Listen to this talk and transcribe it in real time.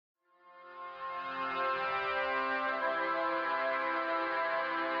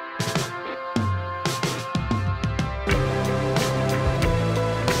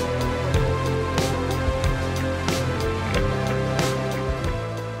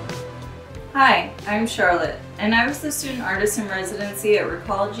Hi, I'm Charlotte, and I was the student artist in residency at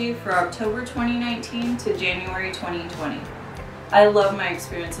Recology for October 2019 to January 2020. I love my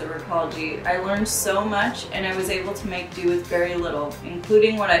experience at Recology. I learned so much and I was able to make do with very little,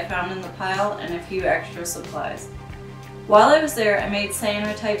 including what I found in the pile and a few extra supplies. While I was there, I made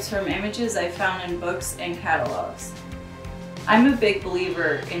cyanotypes from images I found in books and catalogs. I'm a big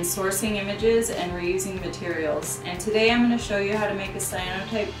believer in sourcing images and reusing materials, and today I'm going to show you how to make a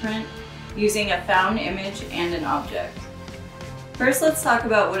cyanotype print using a found image and an object. First, let's talk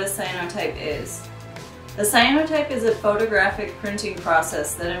about what a cyanotype is. A cyanotype is a photographic printing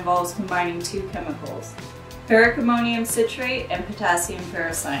process that involves combining two chemicals, paracommonium citrate and potassium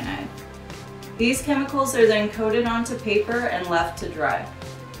ferrocyanide. These chemicals are then coated onto paper and left to dry.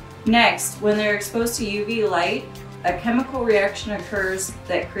 Next, when they're exposed to UV light, a chemical reaction occurs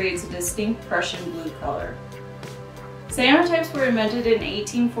that creates a distinct Prussian blue color. Cyanotypes were invented in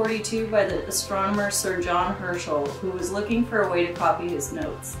 1842 by the astronomer Sir John Herschel, who was looking for a way to copy his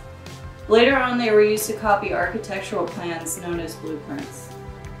notes. Later on, they were used to copy architectural plans known as blueprints.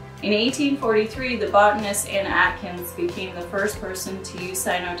 In 1843, the botanist Anna Atkins became the first person to use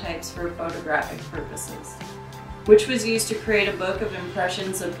cyanotypes for photographic purposes, which was used to create a book of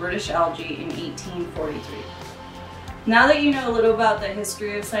impressions of British algae in 1843. Now that you know a little about the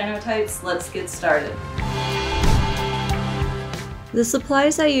history of cyanotypes, let's get started. The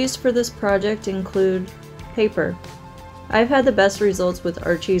supplies I used for this project include paper. I've had the best results with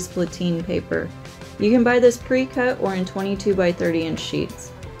Archie's Platine paper. You can buy this pre-cut or in 22 by 30 inch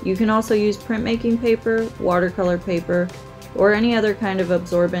sheets. You can also use printmaking paper, watercolor paper, or any other kind of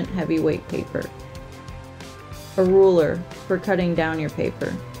absorbent heavyweight paper. A ruler for cutting down your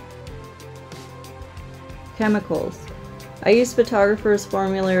paper. Chemicals. I used Photographer's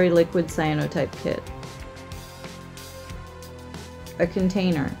Formulary Liquid Cyanotype Kit. A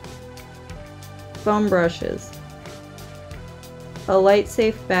container, foam brushes, a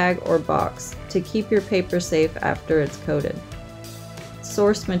light-safe bag or box to keep your paper safe after it's coated.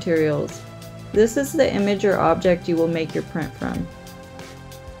 Source materials. This is the image or object you will make your print from.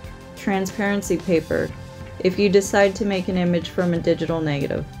 Transparency paper, if you decide to make an image from a digital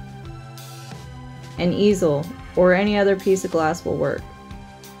negative. An easel or any other piece of glass will work.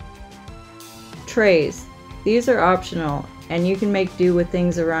 Trays. These are optional, and you can make do with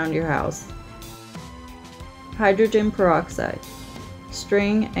things around your house. Hydrogen peroxide,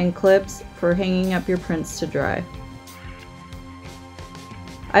 string and clips for hanging up your prints to dry.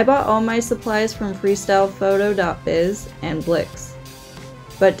 I bought all my supplies from freestylephoto.biz and Blix,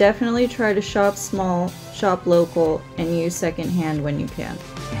 but definitely try to shop small, shop local, and use secondhand when you can.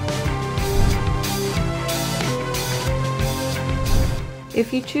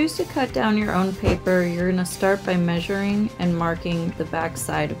 If you choose to cut down your own paper, you're going to start by measuring and marking the back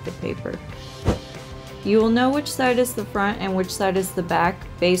side of the paper. You will know which side is the front and which side is the back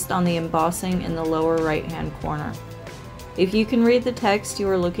based on the embossing in the lower right hand corner. If you can read the text, you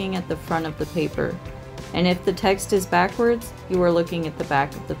are looking at the front of the paper, and if the text is backwards, you are looking at the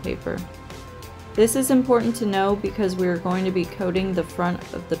back of the paper. This is important to know because we are going to be coating the front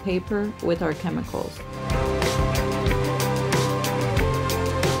of the paper with our chemicals.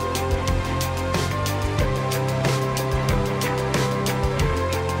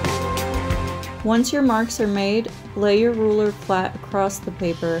 Once your marks are made, lay your ruler flat across the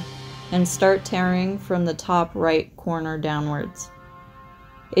paper and start tearing from the top right corner downwards.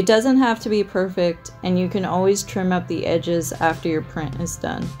 It doesn't have to be perfect, and you can always trim up the edges after your print is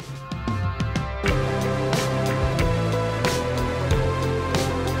done.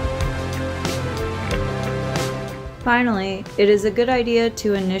 Finally, it is a good idea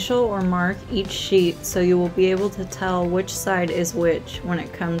to initial or mark each sheet so you will be able to tell which side is which when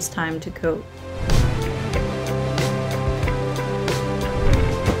it comes time to coat.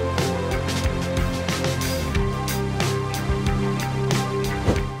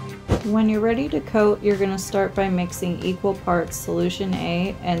 When you're ready to coat, you're going to start by mixing equal parts solution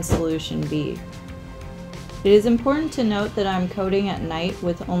A and solution B. It is important to note that I'm coating at night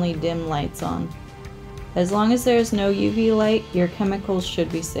with only dim lights on. As long as there is no UV light, your chemicals should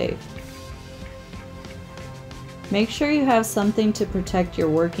be safe. Make sure you have something to protect your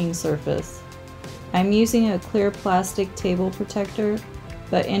working surface. I'm using a clear plastic table protector,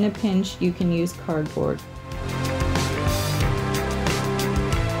 but in a pinch you can use cardboard.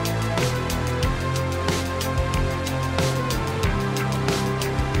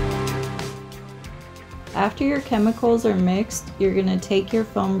 After your chemicals are mixed, you're going to take your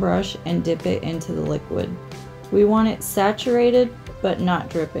foam brush and dip it into the liquid. We want it saturated but not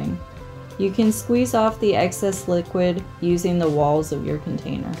dripping. You can squeeze off the excess liquid using the walls of your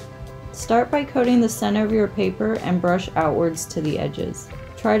container. Start by coating the center of your paper and brush outwards to the edges.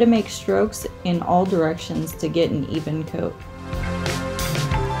 Try to make strokes in all directions to get an even coat.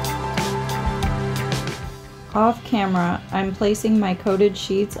 Off camera, I'm placing my coated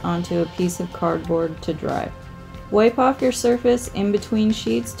sheets onto a piece of cardboard to dry. Wipe off your surface in between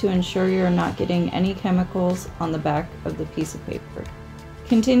sheets to ensure you're not getting any chemicals on the back of the piece of paper.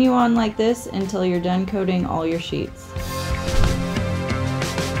 Continue on like this until you're done coating all your sheets.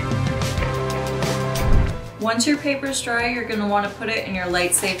 Once your paper is dry, you're going to want to put it in your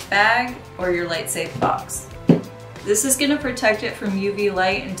light safe bag or your light safe box. This is going to protect it from UV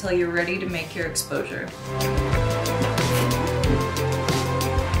light until you're ready to make your exposure.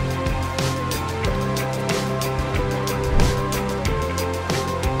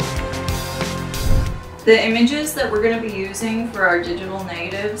 The images that we're going to be using for our digital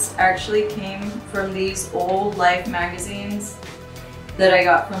negatives actually came from these old Life magazines that I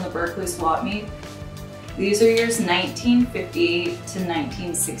got from the Berkeley swap meet. These are years 1958 to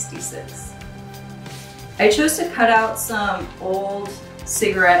 1966. I chose to cut out some old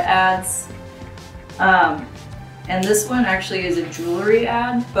cigarette ads, and this one actually is a jewelry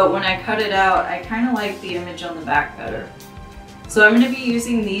ad, but when I cut it out, I kind of like the image on the back better. So I'm going to be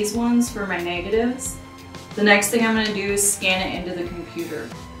using these ones for my negatives. The next thing I'm going to do is scan it into the computer.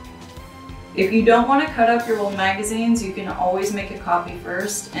 If you don't want to cut up your old magazines, you can always make a copy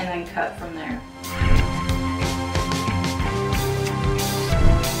first and then cut from there.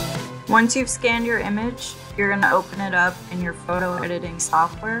 Once you've scanned your image, you're going to open it up in your photo editing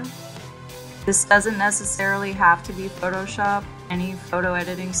software. This doesn't necessarily have to be Photoshop. Any photo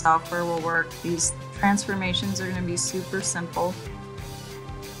editing software will work. These transformations are going to be super simple.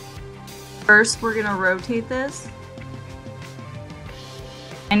 First, we're going to rotate this.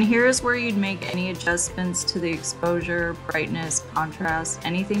 And here's where you'd make any adjustments to the exposure, brightness, contrast,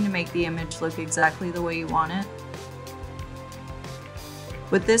 anything to make the image look exactly the way you want it.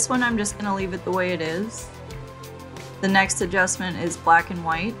 With this one, I'm just going to leave it the way it is. The next adjustment is black and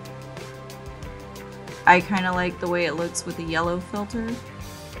white. I kind of like the way it looks with the yellow filter.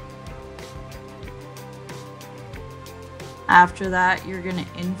 After that, you're going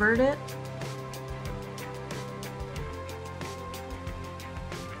to invert it.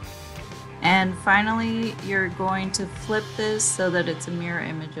 And finally, you're going to flip this so that it's a mirror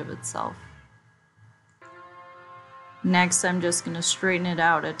image of itself. Next, I'm just going to straighten it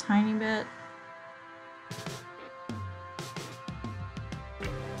out a tiny bit.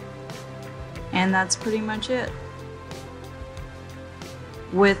 And that's pretty much it.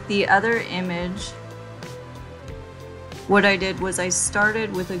 With the other image, what I did was I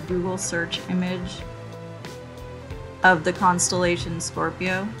started with a Google search image of the constellation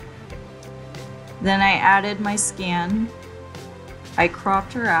Scorpio. Then I added my scan, I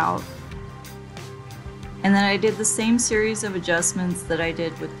cropped her out, and then I did the same series of adjustments that I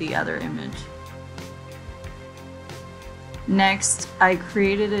did with the other image. Next, I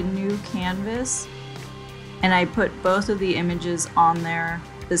created a new canvas and I put both of the images on there.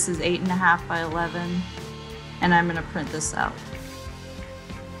 This is 8.5 by 11, and I'm going to print this out.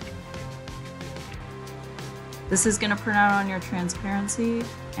 This is going to print out on your transparency,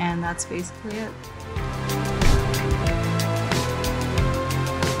 and that's basically it.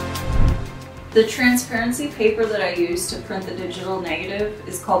 The transparency paper that I use to print the digital negative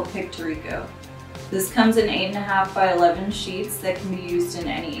is called Pictorico. This comes in 8.5 by 11 sheets that can be used in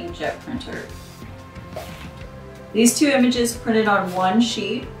any inkjet printer. These two images printed on one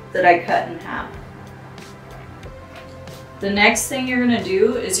sheet that I cut in half. The next thing you're going to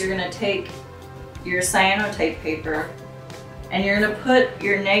do is you're going to take your cyanotype paper and you're going to put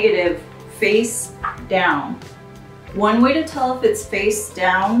your negative face down. One way to tell if it's face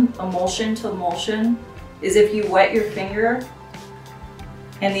down, emulsion to emulsion, is if you wet your finger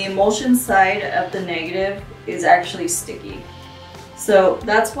and the emulsion side of the negative is actually sticky. So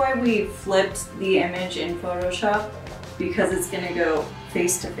that's why we flipped the image in Photoshop, because it's going to go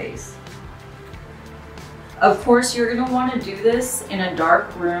face to face. Of course, you're going to want to do this in a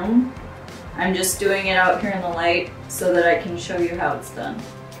dark room. I'm just doing it out here in the light so that I can show you how it's done.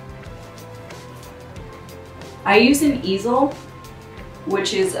 I use an easel,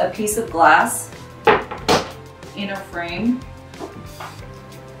 which is a piece of glass in a frame,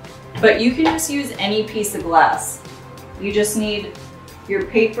 but you can just use any piece of glass. You just need your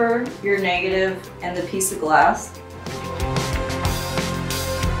paper, your negative, and the piece of glass.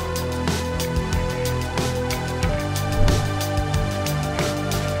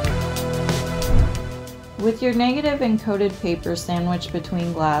 With your negative and coated paper sandwiched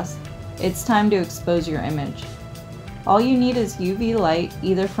between glass, it's time to expose your image. All you need is UV light,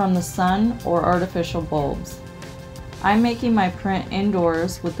 either from the sun or artificial bulbs. I'm making my print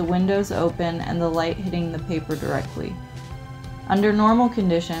indoors with the windows open and the light hitting the paper directly. Under normal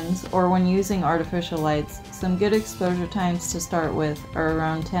conditions, or when using artificial lights, some good exposure times to start with are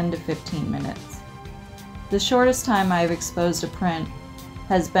around 10 to 15 minutes. The shortest time I've exposed a print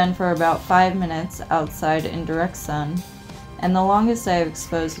has been for about 5 minutes outside in direct sun, and the longest I have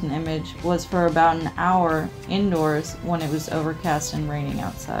exposed an image was for about an hour indoors when it was overcast and raining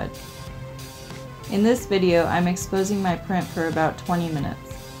outside. In this video, I'm exposing my print for about 20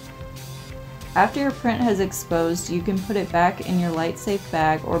 minutes. After your print has exposed, you can put it back in your light-safe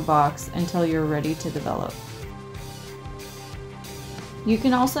bag or box until you're ready to develop. You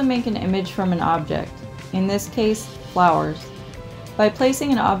can also make an image from an object, in this case, flowers. By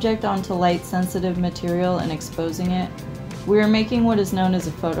placing an object onto light-sensitive material and exposing it, we are making what is known as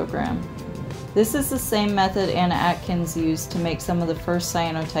a photogram. This is the same method Anna Atkins used to make some of the first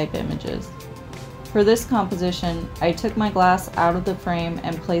cyanotype images. For this composition, I took my glass out of the frame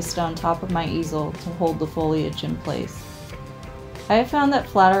and placed it on top of my easel to hold the foliage in place. I have found that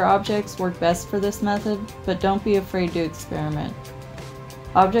flatter objects work best for this method, but don't be afraid to experiment.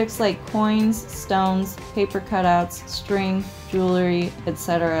 Objects like coins, stones, paper cutouts, string, jewelry,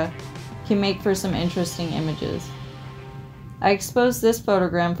 etc. can make for some interesting images. I exposed this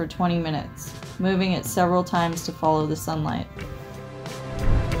photogram for 20 minutes, moving it several times to follow the sunlight.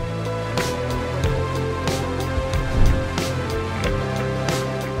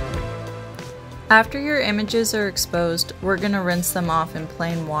 After your images are exposed, we're going to rinse them off in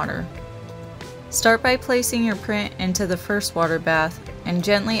plain water. Start by placing your print into the first water bath and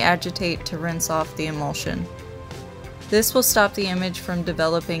gently agitate to rinse off the emulsion. This will stop the image from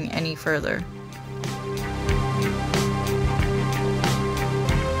developing any further.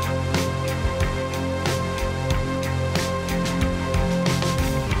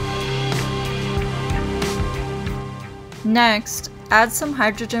 Next, add some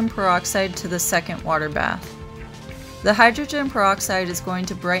hydrogen peroxide to the second water bath. The hydrogen peroxide is going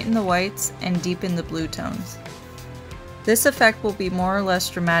to brighten the whites and deepen the blue tones. This effect will be more or less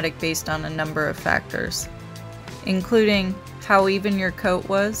dramatic based on a number of factors, including how even your coat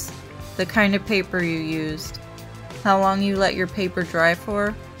was, the kind of paper you used, how long you let your paper dry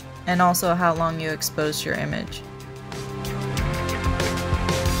for, and also how long you exposed your image.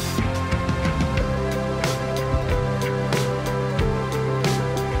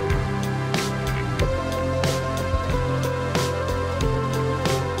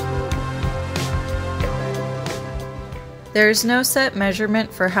 There is no set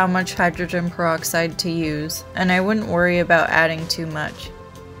measurement for how much hydrogen peroxide to use, and I wouldn't worry about adding too much.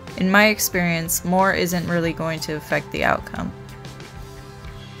 In my experience, more isn't really going to affect the outcome.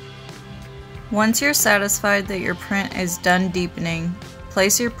 Once you're satisfied that your print is done deepening,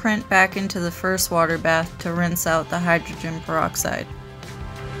 place your print back into the first water bath to rinse out the hydrogen peroxide.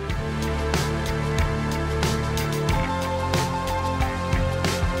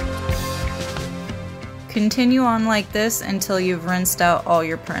 Continue on like this until you've rinsed out all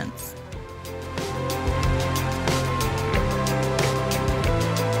your prints.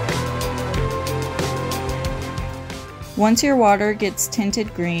 Once your water gets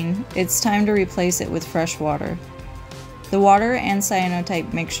tinted green, it's time to replace it with fresh water. The water and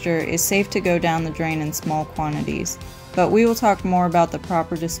cyanotype mixture is safe to go down the drain in small quantities, but we will talk more about the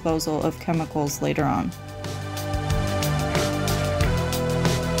proper disposal of chemicals later on.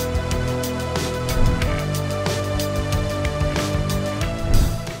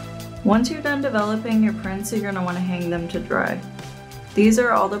 Once you're done developing your prints, you're going to want to hang them to dry. These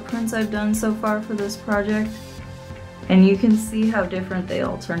are all the prints I've done so far for this project, and you can see how different they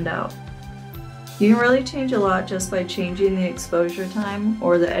all turned out. You can really change a lot just by changing the exposure time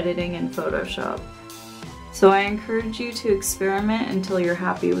or the editing in Photoshop. So I encourage you to experiment until you're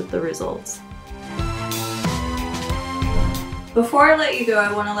happy with the results. Before I let you go,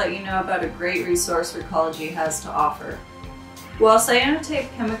 I want to let you know about a great resource Recology has to offer. While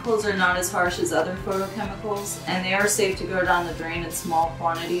cyanotype chemicals are not as harsh as other photochemicals, and they are safe to go down the drain in small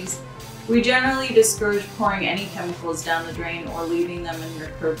quantities, we generally discourage pouring any chemicals down the drain or leaving them in your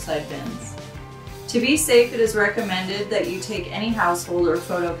curbside bins. To be safe, it is recommended that you take any household or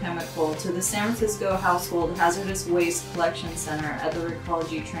photochemical to the San Francisco Household Hazardous Waste Collection Center at the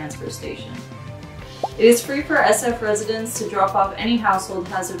Recology transfer station. It is free for SF residents to drop off any household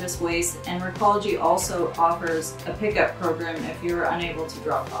hazardous waste, and Recology also offers a pickup program if you are unable to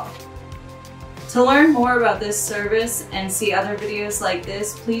drop off. To learn more about this service and see other videos like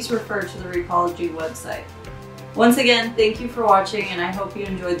this, please refer to the Recology website. Once again, thank you for watching, and I hope you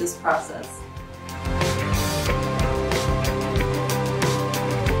enjoyed this process.